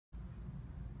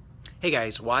Hey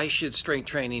guys, why should strength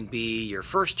training be your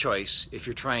first choice if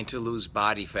you're trying to lose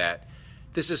body fat?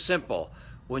 This is simple.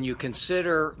 When you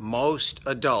consider most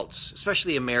adults,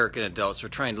 especially American adults, are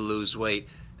trying to lose weight,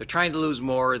 they're trying to lose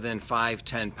more than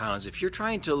 5-10 pounds. If you're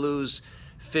trying to lose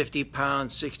 50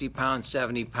 pounds, 60 pounds,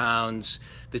 70 pounds,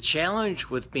 the challenge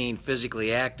with being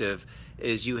physically active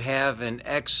is you have an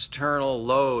external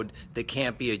load that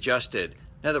can't be adjusted.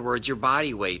 In other words, your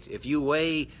body weight. If you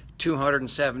weigh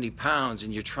 270 pounds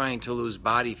and you're trying to lose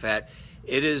body fat,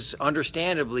 it is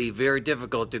understandably very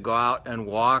difficult to go out and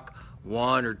walk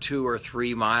 1 or 2 or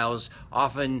 3 miles.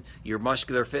 Often your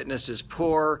muscular fitness is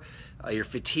poor, your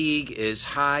fatigue is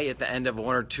high at the end of a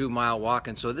 1 or 2 mile walk,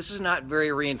 and so this is not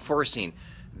very reinforcing.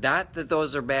 Not that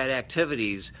those are bad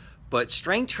activities, but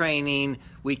strength training,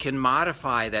 we can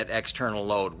modify that external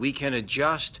load. We can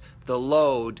adjust the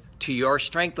load to your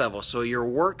strength level, so your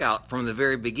workout from the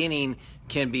very beginning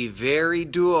can be very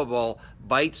doable,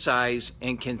 bite-sized,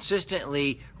 and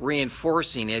consistently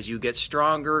reinforcing. As you get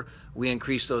stronger, we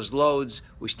increase those loads,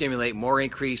 we stimulate more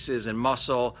increases in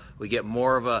muscle, we get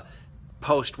more of a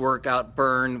post-workout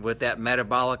burn with that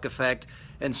metabolic effect.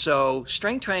 And so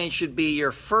strength training should be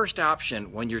your first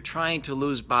option when you're trying to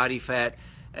lose body fat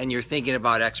and you're thinking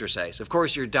about exercise. Of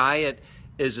course, your diet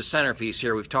is a centerpiece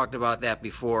here. We've talked about that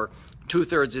before.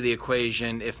 2/3 of the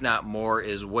equation, if not more,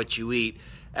 is what you eat.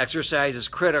 Exercise is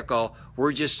critical.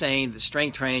 We're just saying that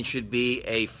strength training should be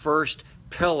a first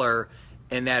pillar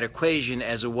in that equation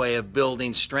as a way of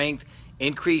building strength,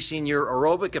 increasing your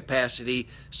aerobic capacity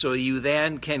so you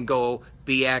then can go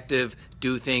be active,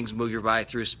 do things, move your body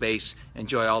through space,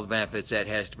 enjoy all the benefits that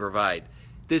has to provide.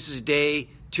 This is day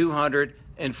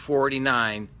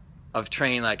 249 of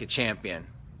Train Like a Champion.